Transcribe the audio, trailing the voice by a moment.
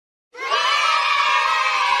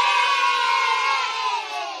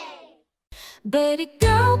baby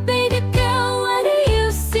girl, what do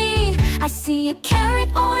you see? I see a carrot,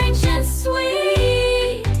 orange and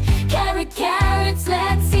sweet. Carrot, carrots,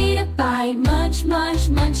 let's eat a bite. Munch, munch,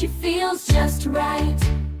 munch, it feels just right.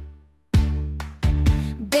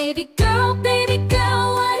 Baby girl,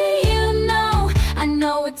 what do you know? I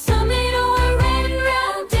know a tomato, a red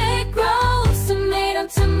round it grows. Tomato,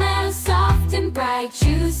 tomato, soft and bright.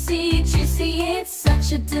 Juicy, juicy, it's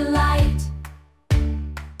such a delight.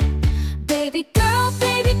 Baby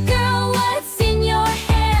girl, what's in your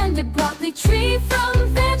hand? A broccoli tree from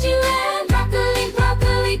Veggie land. Broccoli,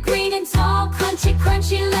 broccoli, green and tall. Crunchy,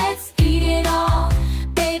 crunchy, let's eat it all.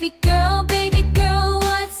 Baby girl,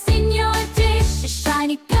 what's in your dish? A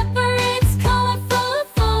shiny pepper, it's colorful,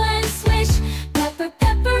 full and swish. Pepper,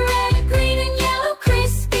 pepper, red, green and yellow.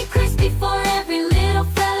 Crispy, crispy for every little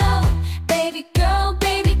fellow. Baby girl,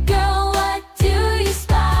 what do you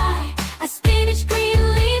spy? A spinach,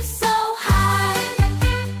 green leaf so high.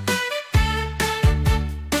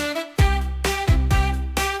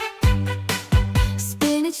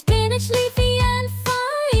 Spinach, spinach, leafy and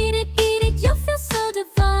fine. Eat it, you'll feel so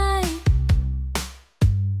divine.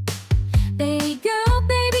 Baby girl,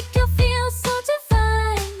 feel so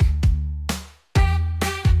divine.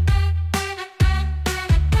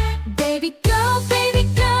 Baby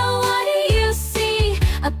girl, what do you see?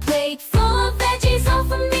 A plate full of veggies all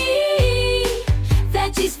for me.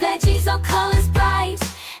 Veggies, veggies, all colors bright.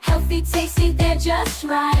 Healthy, tasty, they're just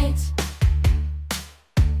right.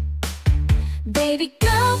 Baby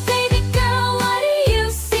girl, what do you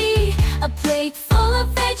see? A plate full of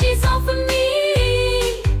veggies all for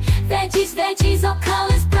me. Veggies, veggies, all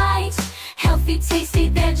colors bright. Healthy, tasty,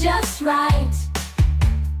 they're just right.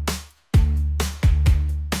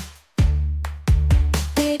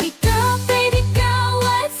 Baby girl,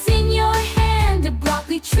 what's in your hand? A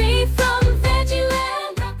broccoli tree from Veggie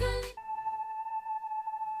land. Broccoli.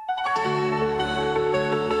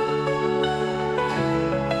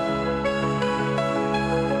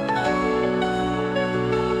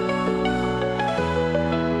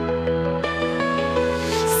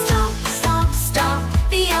 Stop, stop, stop.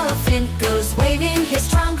 The elephant goes waving his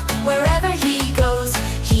trunk wherever he goes.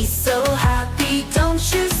 He's so happy, don't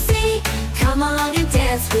you see? Come along and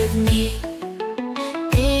dance with me.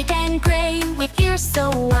 Big and gray with ears so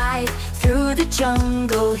wide, through the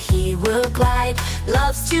jungle he will glide.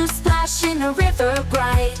 Loves to splash in a river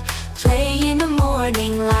bright, play in the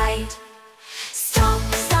morning light. Stop,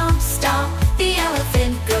 stop, stop. The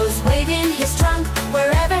elephant goes waving his trunk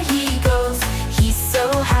wherever he goes. He's so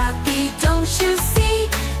happy, don't you see?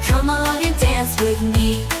 Come along and dance with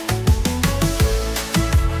me.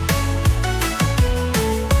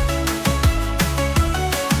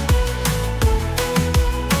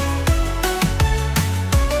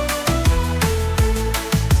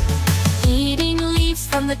 Eating leaves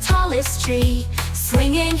from the tallest tree,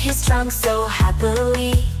 swinging his trunk so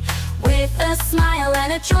happily. With a smile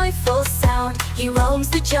and a joyful sound, he roams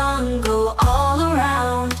the jungle all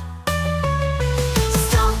around.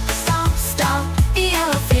 Stop, stop, stop. The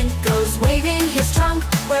elephant goes waving his trunk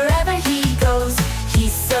wherever he goes.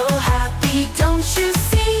 He's so happy, don't you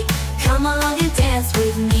see? Come along and dance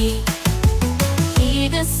with me. See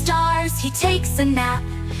the stars, he takes a nap,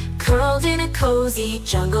 curled in a cozy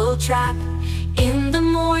jungle trap. In the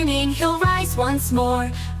morning he'll rise once more,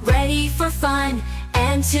 ready for fun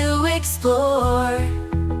and to explore.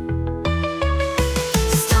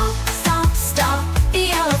 Stop, stop, stop. The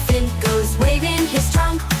elephant goes waving his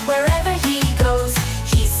trunk wherever he goes.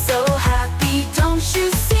 He's so happy, don't you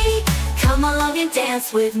see? Come along and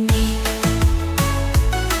dance with me.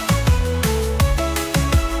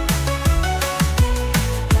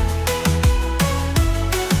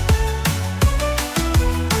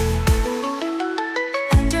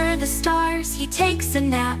 Under the stars he takes a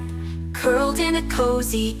nap, curled in a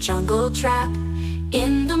cozy jungle trap.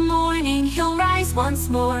 In the morning he'll rise once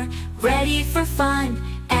more, ready for fun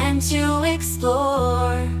and to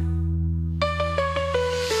explore.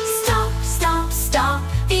 Stop, stop, stop.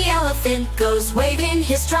 The elephant goes waving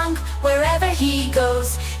his trunk wherever he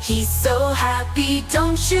goes. He's so happy,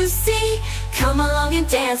 don't you see? Come along and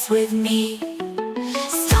dance with me.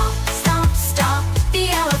 Stop, stop, stop. The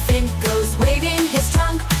elephant goes waving his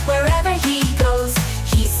trunk wherever he goes.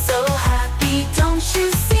 He's so happy, don't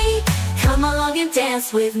you see? Come along and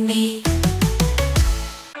dance with me.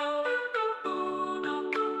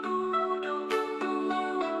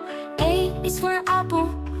 A is for apple,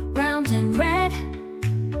 round and red.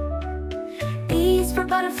 B is for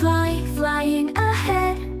butterfly, flying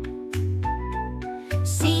ahead.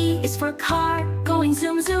 C is for car, going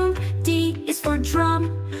zoom zoom. D is for drum,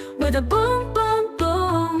 with a boom boom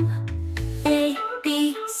boom. A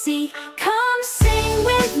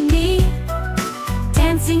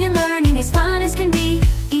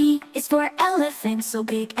elephant so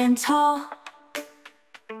big and tall.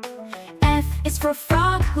 F is for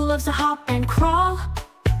frog who loves to hop and crawl.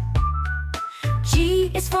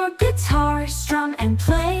 G is for guitar, strum and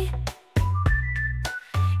play.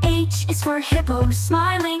 H is for hippo,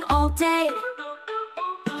 smiling all day.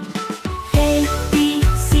 A, B,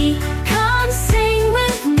 C, come sing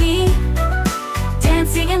with me.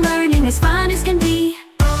 Dancing and learning as fun as can be.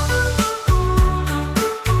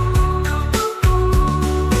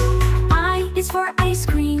 I is for ice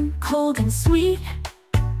cream, cold and sweet.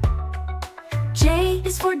 J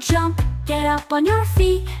is for jump, get up on your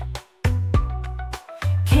feet.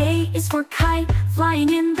 K is for kite, flying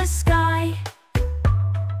in the sky.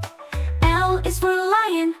 L is for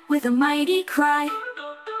lion, with a mighty cry.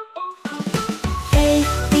 A,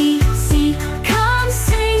 B, C, come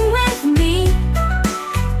sing with me.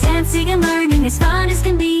 Dancing and learning as fun as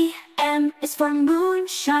can be. M is for moon,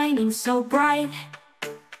 shining so bright.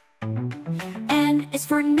 N is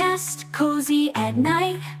for nest, cozy at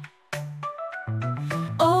night.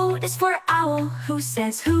 O is for owl, who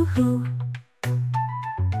says hoo-hoo.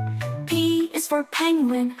 P is for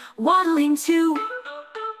penguin, waddling too.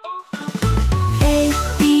 A,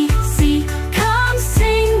 B, C, come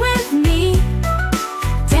sing with me.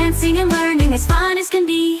 Dancing and learning as fun as can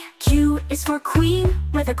be. Q is for queen,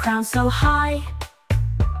 with a crown so high.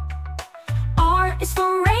 R is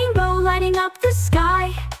for rainbow, lighting up the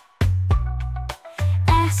sky.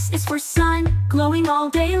 S is for sun, glowing all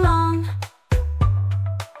day long.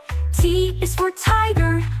 T is for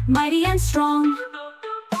tiger, mighty and strong.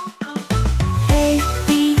 A,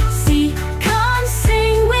 B, C, come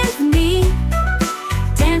sing with me.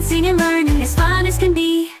 Dancing and learning as fun as can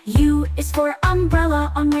be. U is for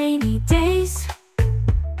umbrella on rainy days.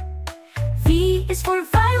 V is for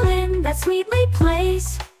violin that sweetly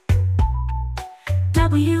plays.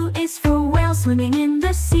 W is for whale swimming in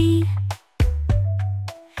the sea.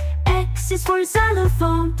 X is for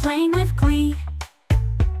xylophone playing with glee.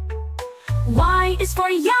 Y is for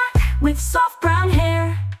yak with soft brown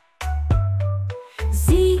hair.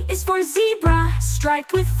 Z is for zebra,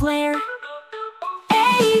 striped with flair.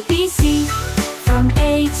 A, B, C, from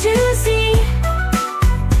A to Z.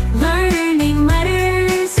 Learning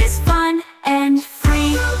letters is fun and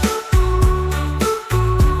free.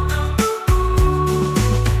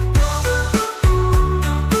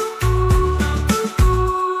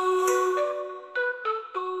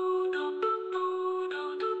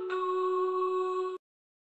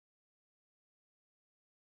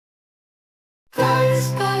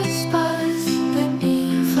 Buzz, buzz, buzz, the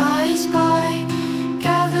bee flies by,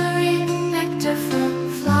 gathering nectar from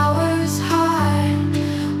flowers high,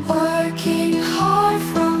 working hard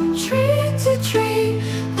from tree to tree.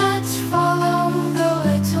 Let's follow the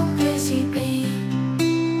little busy bee.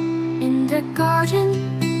 In the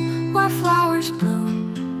garden where flowers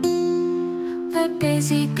bloom, the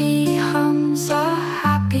busy bee hums a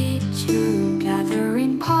happy tune,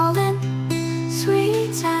 gathering pollen,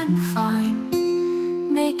 sweet and fine,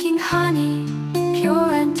 making honey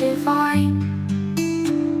pure and divine.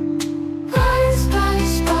 Buzz,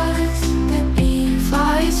 buzz, buzz, the bee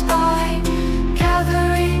flies by,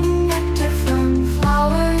 gathering nectar from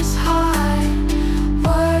flowers high,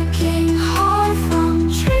 working hard from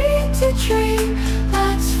tree to tree.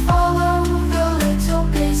 Let's follow the little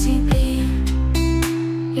busy bee.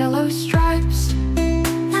 Yellow stripes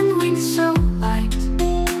and wings so light,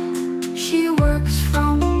 she works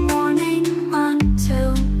from morning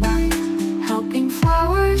until night, helping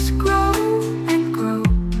flowers grow and grow.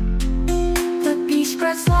 The bee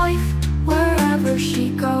spreads life wherever she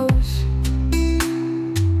goes.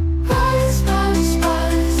 Buzz, buzz,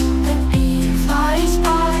 buzz, the bee flies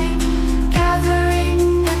by,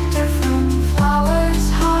 gathering nectar from flowers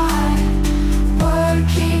high,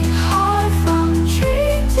 working hard from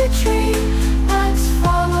tree to tree. Let's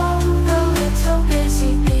follow the little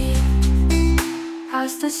busy bee.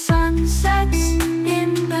 As the sun sets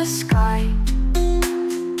in the sky,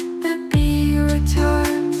 the bee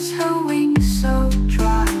returns, her wings so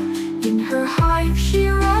dry. In her hive she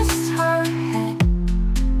rests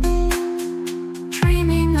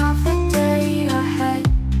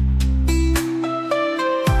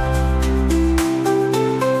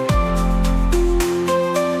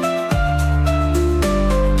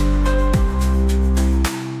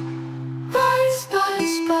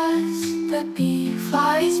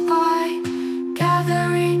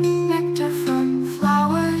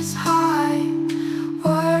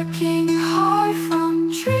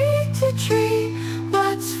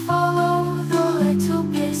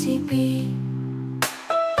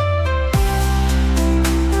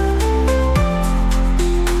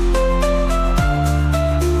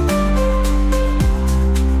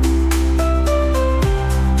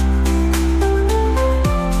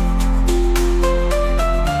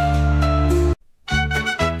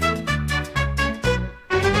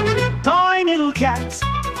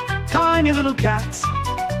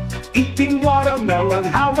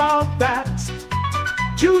watermelon, how about that?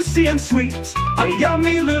 Juicy and sweet, a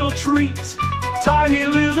yummy little treat. Tiny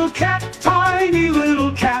little cat, tiny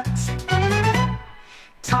little cat.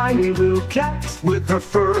 Tiny little cat with her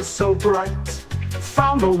fur so bright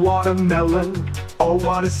found a watermelon, oh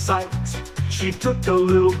what a sight. She took a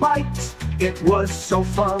little bite, it was so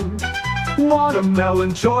fun.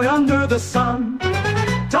 Watermelon joy under the sun.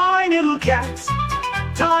 Tiny little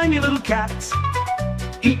cat,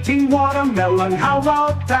 eating watermelon, how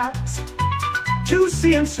about that?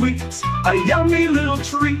 Juicy and sweet, a yummy little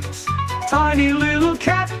treat. Tiny little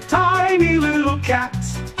cat, tiny little cat.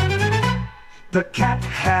 The cat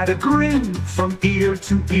had a grin from ear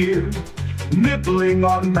to ear, nibbling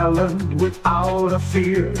on melon without a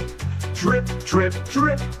fear. Drip, drip,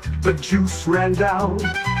 drip, the juice ran down,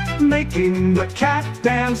 making the cat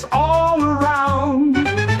dance all around.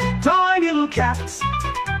 Tiny little cats,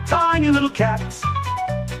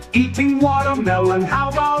 eating watermelon, how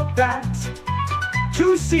about that?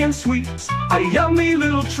 Juicy and sweet, a yummy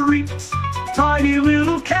little treat. Tiny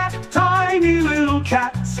little cat,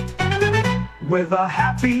 with a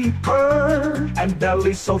happy purr and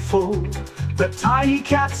belly so full, the tiny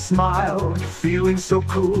cat smiled, feeling so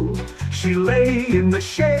cool. She lay in the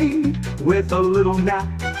shade with a little nap,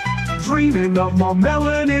 dreaming of more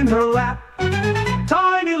melon in her lap.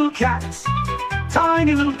 Tiny little cats,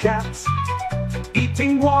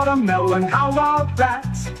 eating watermelon, how about that?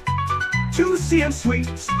 Juicy and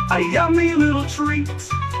sweet, a yummy little treat.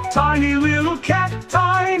 Tiny little cat,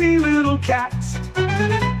 tiny little cat.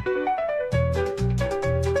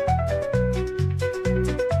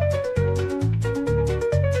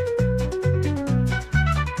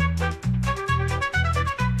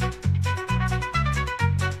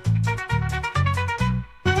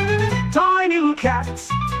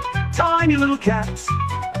 Tiny little cats,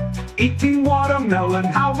 eating watermelon,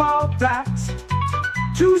 how about that?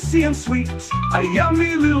 Juicy and sweet, a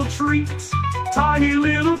yummy little treat. Tiny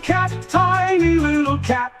little cat, tiny little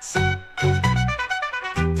cats.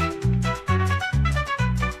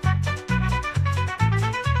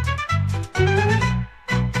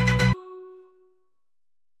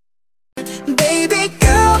 Baby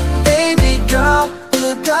girl,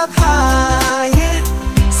 look up high.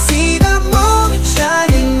 See the moon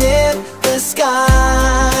shining in the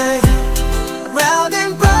sky. Round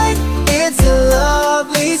and bright, it's a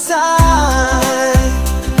lovely sight.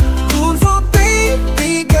 Moon for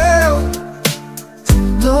baby girl,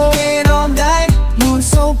 glowing all night. Moon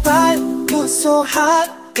so bright, moon so hot.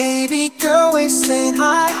 Baby girl, waistline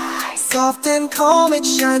high. Soft and calm, it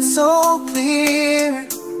shines so clear.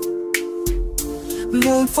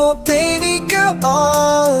 Moon for baby girl,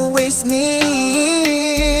 always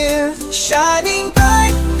near. Shining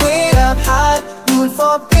bright, way up high. Moon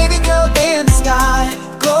for baby girl in the sky.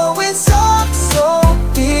 Glowing soft, so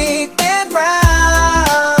big and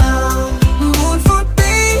round. Moon for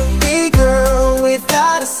baby girl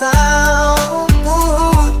without a sound.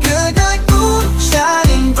 Ooh, good night moon,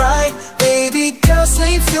 shining bright. Baby girl,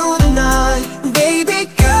 sleep through the night. Baby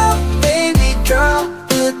girl,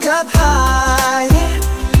 look up high.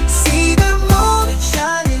 See the moon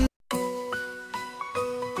shining.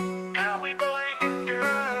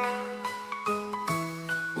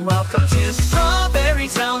 Welcome to Strawberry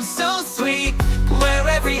Town, so sweet, where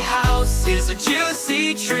every house is a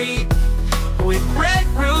juicy treat. With red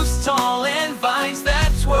roofs tall and vines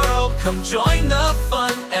that twirl, come join the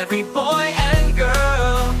fun, every boy and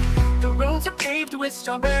girl. The roads are paved with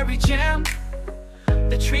strawberry jam.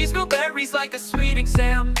 The trees grow berries like a sweet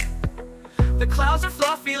exam. The clouds are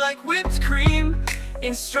fluffy like whipped cream.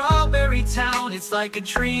 In Strawberry Town, it's like a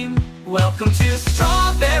dream. Welcome to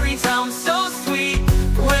Strawberry Town, so sweet,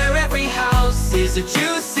 where every house is a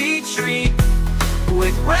juicy treat.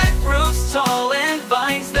 With red roofs tall and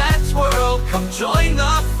vines that twirl, come join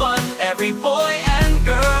the fun, every boy and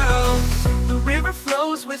girl. The river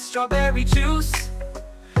flows with strawberry juice.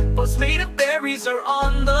 Boats made of berries are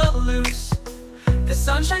on the loose. The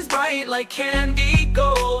sun shines bright like candy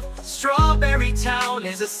gold. Strawberry Town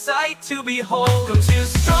is a sight to behold. Welcome to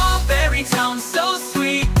Strawberry Town, so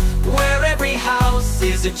sweet, where every house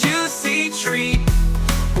is a juicy treat.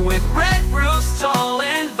 With red roofs tall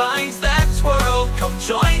and vines that twirl, come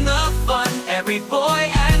join the fun, every boy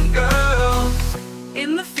and girl.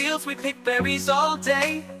 In the fields we pick berries all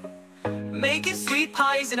day, making sweet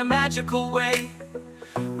pies in a magical way.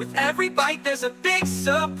 With every bite there's a big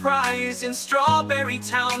surprise. In Strawberry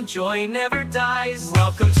Town, joy never dies.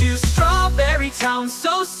 Welcome to Strawberry Town,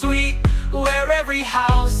 so sweet, where every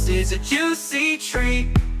house is a juicy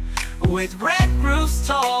treat. with red roofs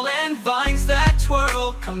tall and vines that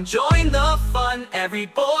twirl. Come join the fun, every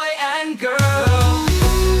boy and girl.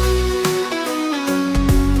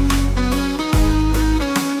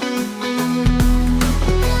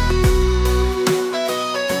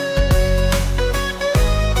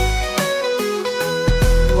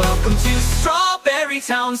 Welcome to Strawberry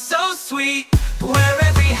Town, so sweet, where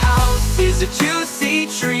every house is a juicy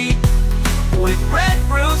treat, with red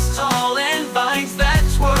roofs tall and vines that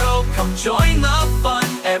twirl. Come join the fun,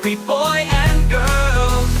 every boy and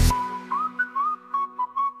girl.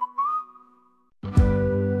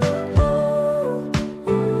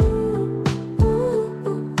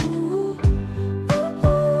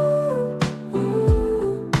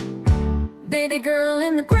 Baby girl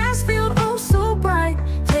in the grass field, oh so bright,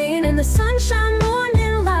 playing in the sunshine,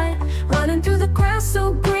 morning light, running through the grass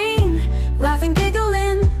so green, laughing,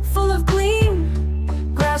 giggling, full of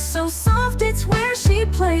gleam. Grass so soft, it's where she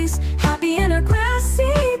plays, happy in her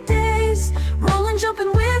grassy days, rolling,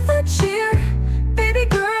 jumping with a cheer. Baby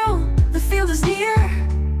girl, the field is near.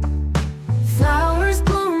 Flowers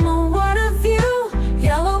bloom, oh what a view,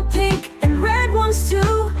 yellow, pink, and red ones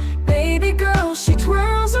too. Baby girl, she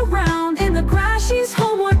twirls around, in the grass she's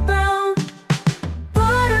homeward bound.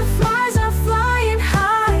 Butterflies are flying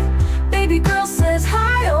high, baby girl says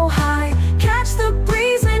hi, oh hi. Catch the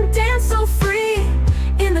breeze and dance so free,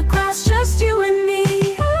 in the grass just you and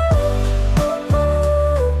me.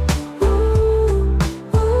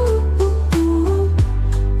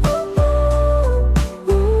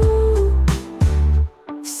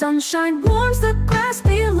 Sunshine warms the grass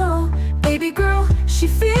below, baby girl, she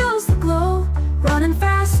feels the glow, running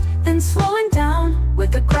fast, then slowing down,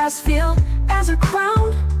 with the grass field as her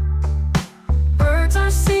crown. Birds are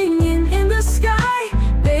singing in the sky,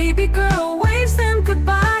 baby girl waves them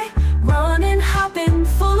goodbye, running, hopping,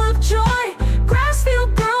 full of joy. Grass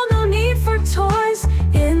field girl, no need for toys,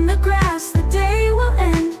 in the grass the day will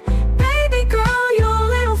end. Baby girl, your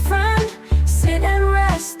little friend, sit and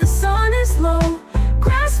rest, the sun is low,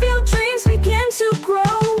 grass field dreams begin to grow.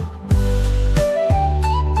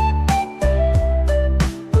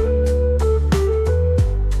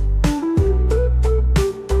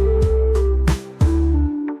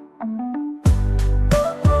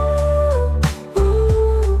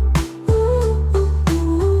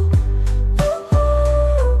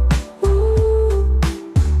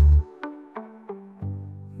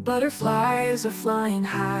 Butterflies are flying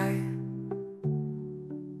high,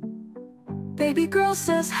 baby girl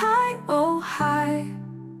says hi, oh hi.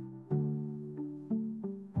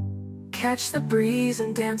 Catch the breeze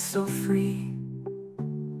and dance so free,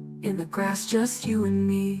 in the grass just you and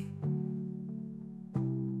me.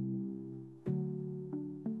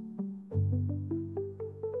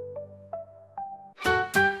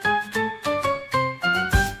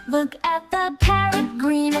 Look at the parrot,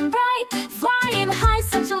 green and bright, flying high,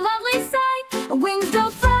 such a lovely sight. Wings go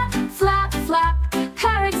flap, flap, flap.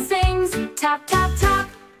 Parrot sings, tap, tap, tap.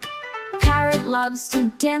 Parrot loves to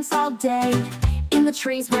dance all day, in the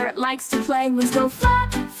trees where it likes to play. Wings go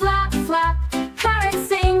flap, flap, flap. Parrot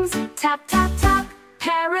sings, tap, tap, tap.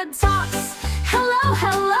 Parrot talks, hello,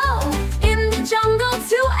 hello. In the jungle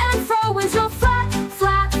to and fro. Wings go flap,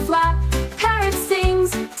 flap, flap. Parrot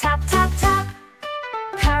sings, tap, tap, tap.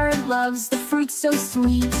 Parrot loves the fruit so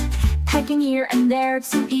sweet, pecking here and there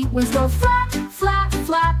to eat. Wings go flap, flap,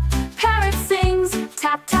 flap. Parrot sings,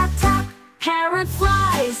 tap, tap, tap. Parrot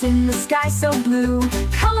flies in the sky so blue,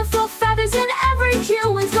 colorful feathers in every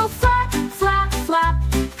hue. Wings go flap, flap, flap.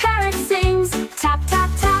 Parrot sings, tap, tap,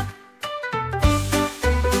 tap.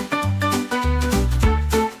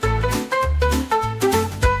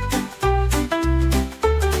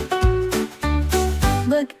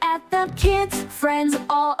 Look at the kids, friends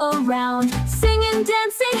all around, singing,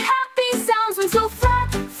 dancing, happy sounds. Wings go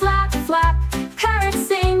flap, flap, flap. Parrot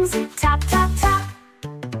sings, tap, tap, tap.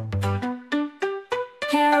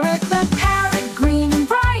 Parrot, the parrot, green and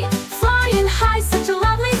bright, flying high, such a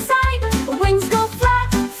lovely sight. Wings go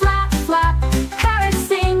flap, flap, flap. Parrot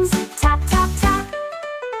sings, tap, tap, tap.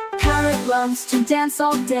 Parrot loves to dance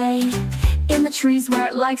all day, in the trees where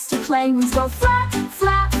it likes to play. Wings go flap,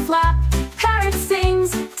 flap, flap. Parrot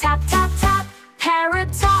sings, tap, tap, tap.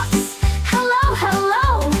 Parrot talks, hello,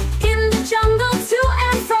 hello. In the jungle to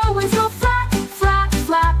and fro. Wings go flap, flap,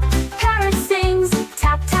 flap. Parrot sings,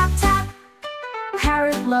 tap, tap, tap.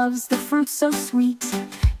 Parrot loves the fruit so sweet,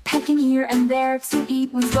 pecking here and there to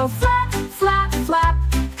eat. Wings go flap, flap, flap.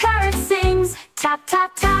 Parrot sings, tap,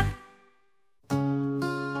 tap, tap.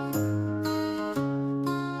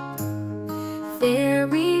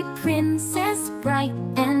 Fairy princess bright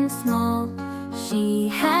and small, she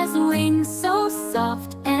has wings so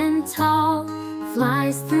soft and tall.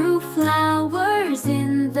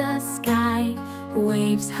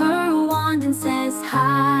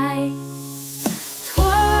 high.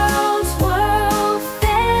 Twirl, twirl,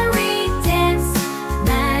 fairy dance,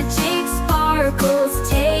 magic sparkles,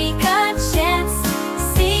 take a chance.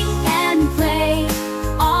 Sing and play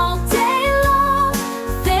all day long.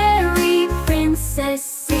 Fairy princess,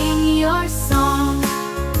 sing your song.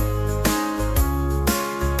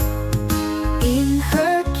 In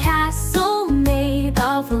her castle made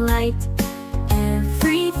of light,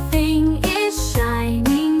 everything is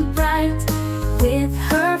shining bright. With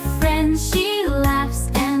her friends she laughs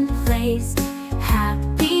and plays,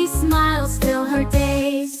 happy smiles fill her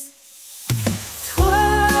days.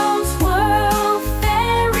 Twirl, twirl,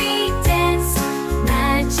 fairy dance,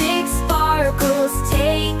 magic sparkles,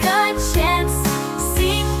 take a chance.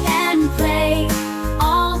 Sing and play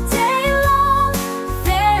all day long.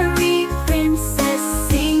 Fairy princess,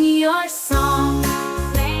 sing your song.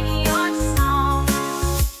 Sing your song.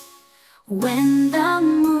 When the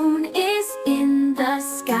moon is in the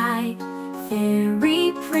sky,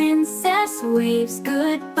 fairy princess waves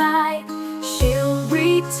goodbye. She'll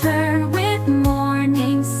return with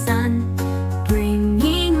morning sun,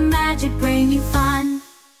 bringing magic, bringing fun.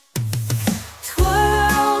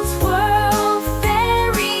 Twirl, twirl,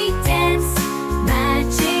 fairy dance,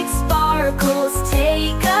 magic sparkles,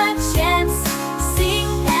 take a chance. Sing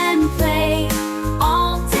and play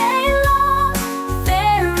all day long.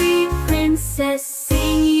 Fairy princess,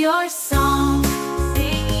 sing your song.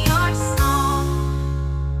 Sing your song.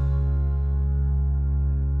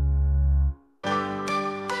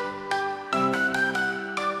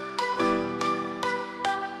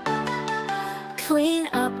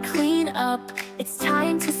 Clean up, it's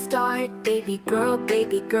time to start. Baby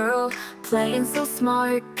girl, playing so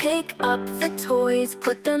smart. Pick up the toys,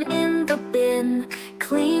 put them in the bin.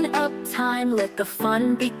 Clean up time, let the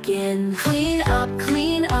fun begin. Clean up,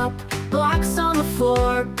 blocks on the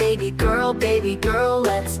floor. Baby girl,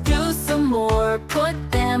 let's do some more. Put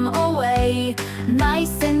them away,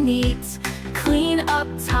 nice and neat. Clean up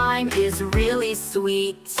time is really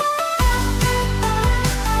sweet.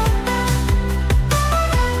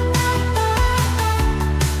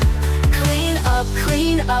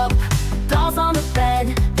 Clean up, dolls on the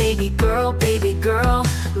bed. Baby girl,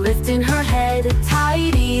 lifting her head.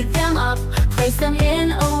 Tidy them up, place them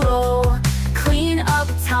in a row. Clean up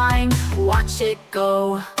time, watch it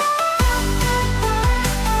go.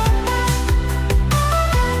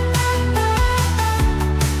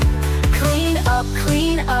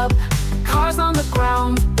 Clean up, cars on the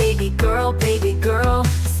ground. Baby girl,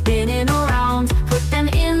 spinning around. Put them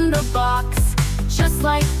in the box, just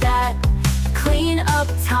like that. Clean up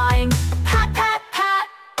time, pat, pat, pat.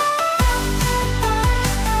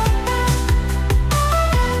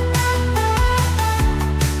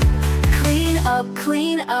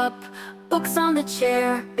 Clean up, books on the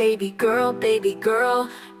chair. Baby girl,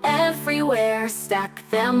 everywhere. Stack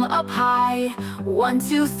them up high, 1,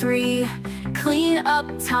 2, 3. Clean up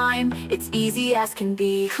time, it's easy as can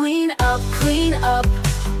be. Clean up,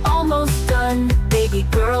 almost done. Baby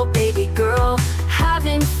girl,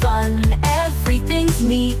 having fun. Everything's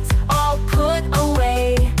neat, all put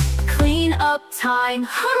away. Clean up time,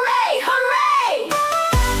 hooray, hooray!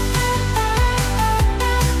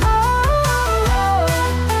 Oh,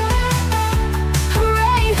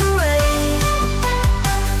 hooray, hooray!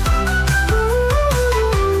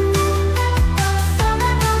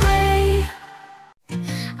 Hooray!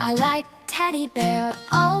 I like Teddy Bear,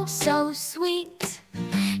 oh so sweet.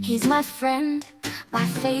 He's my friend, my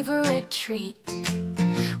favorite treat.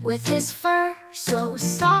 With his fur so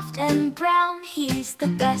soft and brown, he's the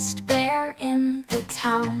best bear in the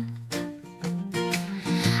town.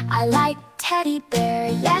 I like Teddy Bear,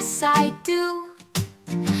 yes I do.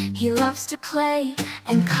 He loves to play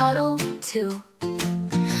and cuddle too.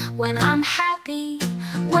 When I'm happy,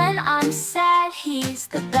 when I'm sad, he's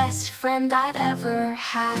the best friend I've ever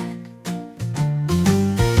had.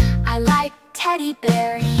 I like Teddy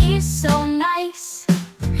Bear, he's so nice.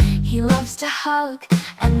 He loves to hug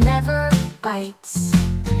and never bites.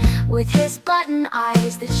 With his button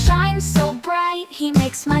eyes that shine so bright, he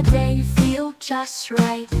makes my day feel just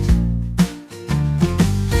right.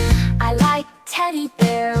 I like Teddy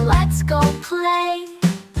Bear, let's go play.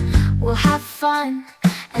 We'll have fun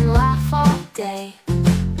and laugh all day.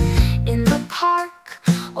 In the park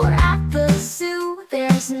or at the zoo,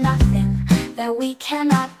 there's nothing that we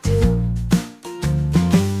cannot do.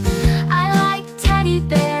 I like Teddy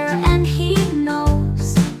Bear and he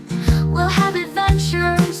knows we'll have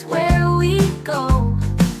adventures where we go.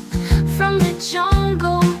 From the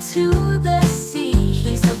jungle to the sea,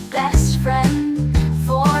 he's the best friend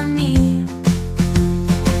for me.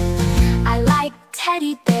 I like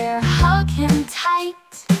Teddy Bear, hug him tight.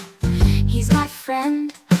 He's my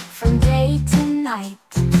friend from day to night.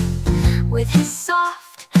 With his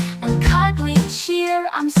soft and cuddly cheer,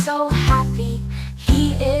 I'm so happy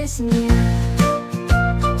he is near.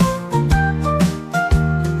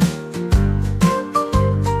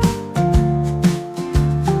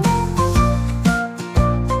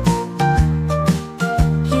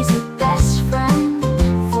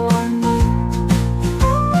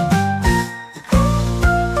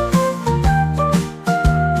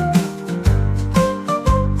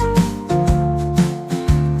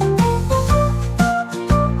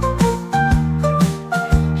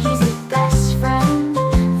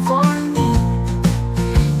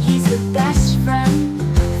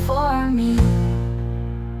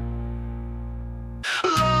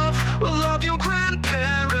 Love your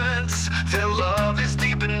grandparents. Their love is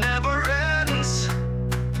deep and never ends.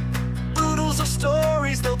 Oodles of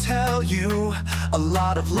stories they'll tell you, a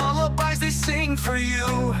lot of lullabies they sing for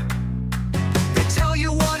you. They tell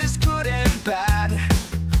you what is good and bad.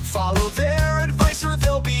 Follow their advice or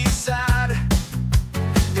they'll be sad.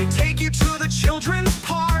 They take you to the children's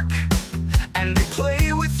park, and they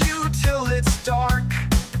play with you till it's dark.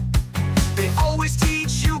 They always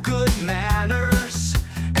teach you good manners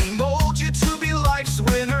and mold you to be life's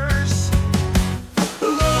winners.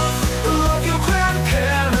 Love your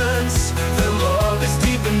grandparents. Their love is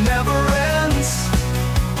deep and never ends.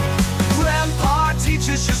 Grandpa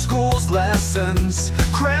teaches you school's lessons.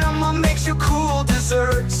 Grandma makes you cool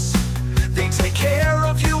desserts. They take care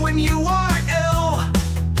of you when you are ill.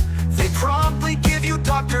 They promptly give you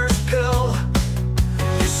doctor's pill.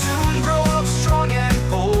 You soon grow up strong and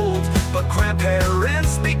bold, but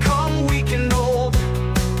grandparents become weak and old.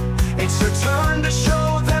 It's your turn to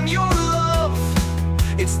show them your love.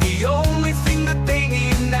 It's the only thing that they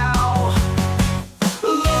need now.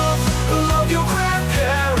 Love your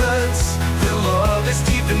grandparents. Their love is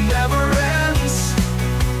deep and never ends.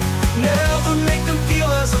 Never make them feel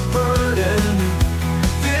as a burden.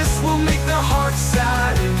 This will make their hearts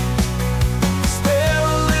sadden. Spare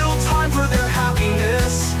a little time for their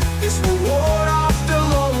happiness. This will ward off their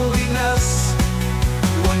loneliness.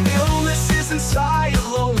 When illness is inside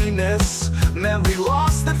loneliness, memory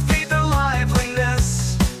loss that fade their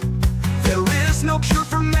liveliness. There is no cure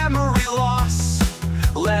for memory loss.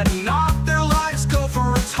 Let not their lives go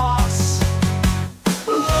for a toss.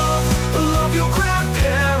 Love your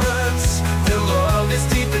grandparents. Their love is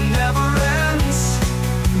deep and never ends.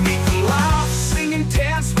 Make them laugh, sing and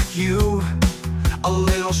dance with you. A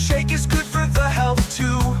little shake is good for the health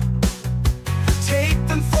too. Take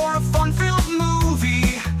them for a fun-filled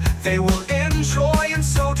movie. They will enjoy and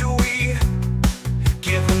so do we.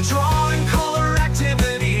 Give them drawing color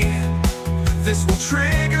activity. This will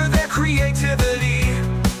trigger their creativity.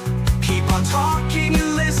 Keep on talking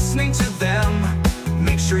and listening to them.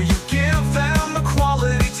 Make sure you give them a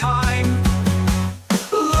quality time.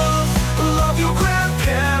 Love your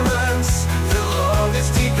grandparents. Their love is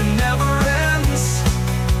deep and never ends.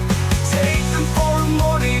 Take them for a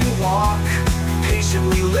morning walk.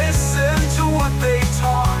 Patiently listen to what they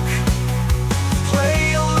talk.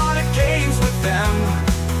 Play a lot of games with them,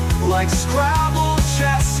 like Scrabble,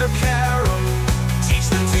 chess, or carom. Teach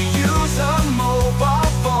them to use a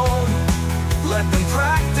mobile phone. Let them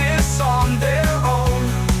practice on their own.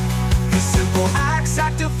 These simple acts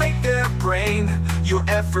activate their brain. Your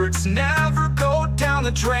efforts never go down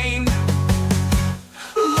the drain.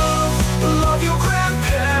 Love your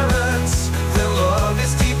grandparents. Their love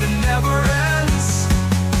is deep and never ends.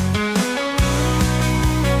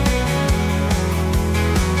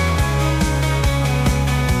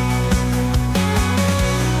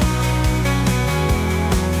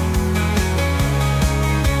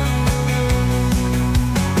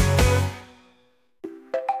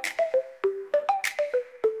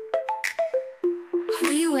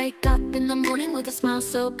 We wake up in the morning with a smile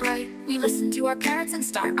so bright. We listen to our parents and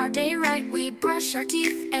start our day right. We brush our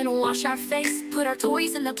teeth and wash our face. Put our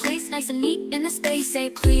toys in the place, nice and neat in the space. Say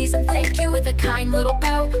please and thank you with a kind little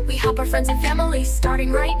bow. We help our friends and family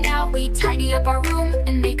starting right now. We tidy up our room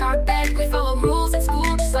and make our bed. We follow rules at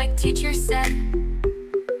school just like teachers said.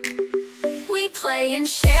 We play and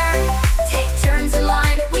share, take turns in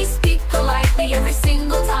line. We speak politely every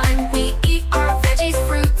single time. We eat our veggies,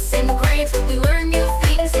 fruits, and grains. We learn new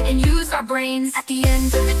things and use our brains. At the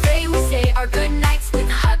end of the day, we say our good nights with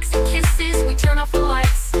hugs and kisses. We turn off the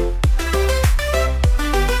lights.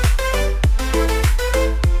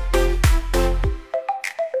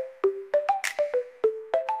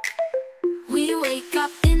 We wake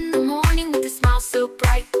up in the morning with a smile so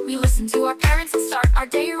bright. We listen to our parents and start our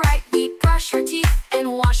day right. We brush our teeth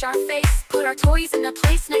and wash our face. Put our toys in a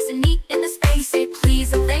place, nice and neat in the space. Say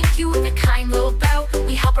please and thank you with a kind little bow.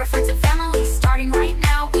 We help our friends and family, starting right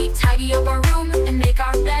now. We tidy up our room and make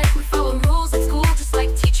our bed. We follow rules at school, just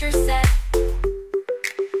like teachers said.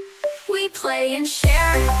 We play and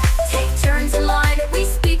share, take turns in line. We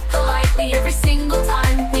speak politely every single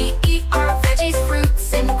time. We eat our veggies,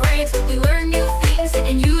 fruits, and grains. We learn new things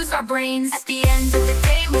and use our brains. At the end of the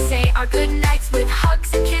day, we say our good nights with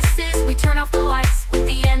hugs and kisses. We turn off the lights. At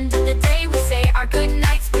the end of the day, we say our good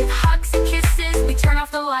nights with hugs and kisses. We turn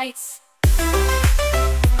off the lights.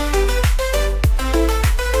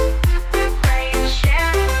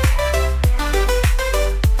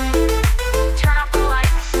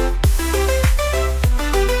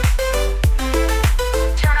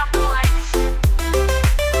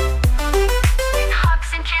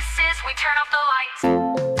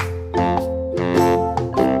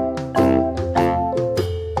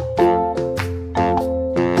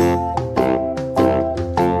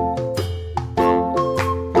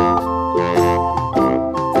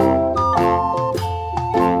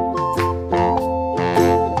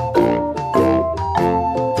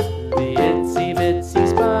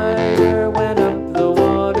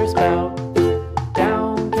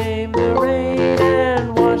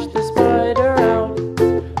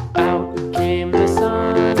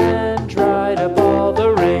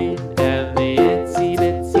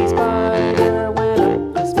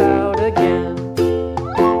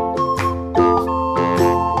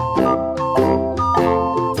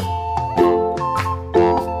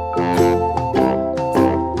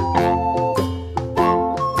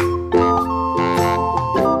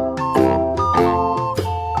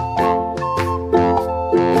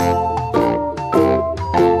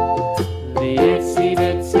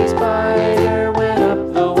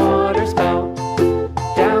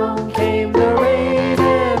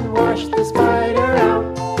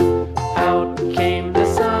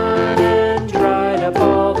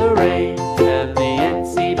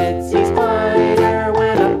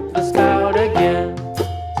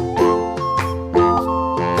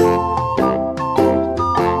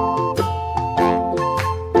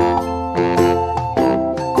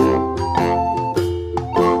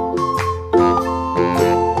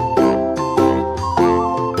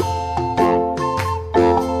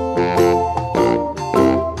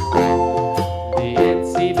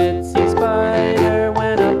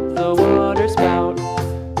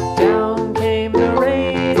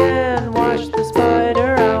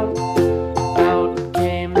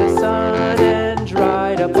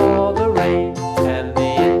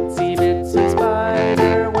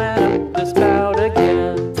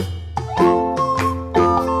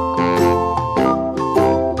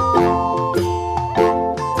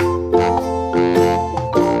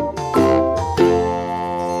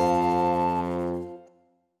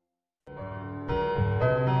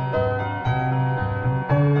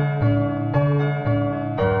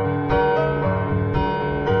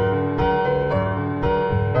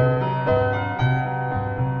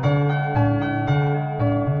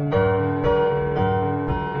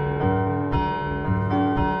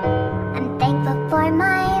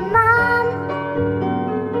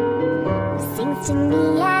 to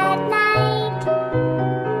me at night.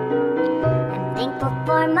 I'm thankful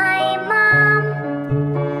for my mom,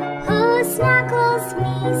 who snuggles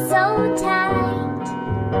me so tight.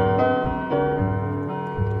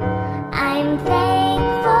 I'm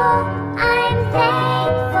thankful, I'm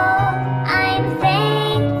thankful, I'm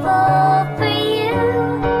thankful for you.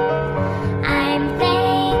 I'm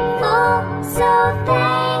thankful, so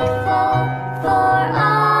thankful for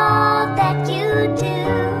all that you do.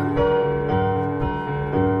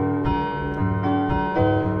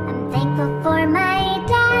 I'm thankful for my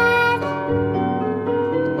dad.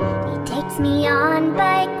 He takes me on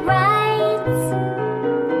bike rides.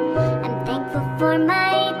 I'm thankful for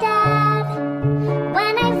my dad.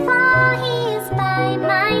 When I fall, he is by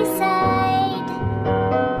my side.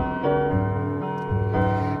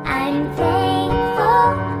 I'm thankful,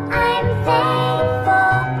 I'm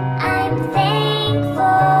thankful, I'm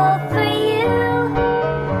thankful for you.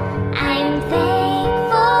 I'm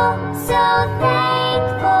thankful, so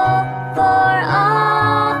thankful for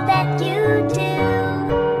all that you do.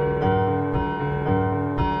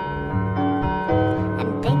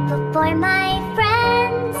 I'm thankful for my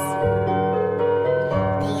friends.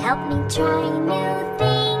 They help me try new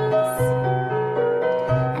things.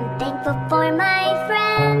 I'm thankful for my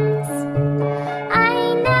friends. I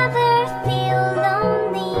never feel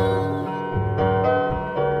lonely.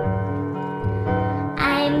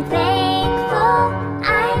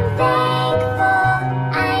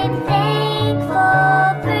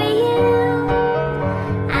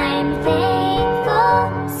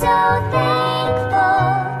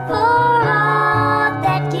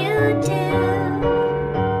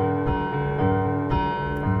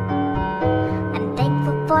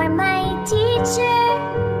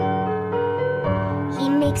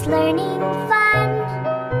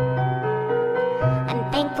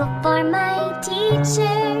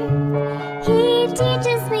 teacher. He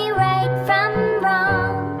teaches me right from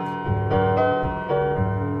wrong.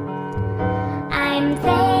 I'm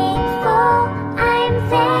thankful, I'm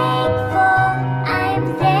thankful,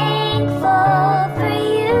 I'm thankful for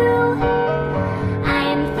you.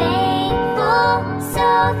 I'm thankful, so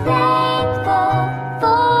thankful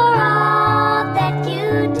for all that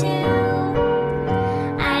you do.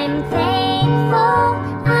 I'm thankful,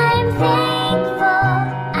 I'm thankful,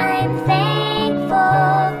 I'm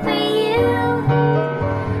thankful for you.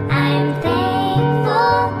 I'm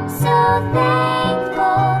thankful, so thankful.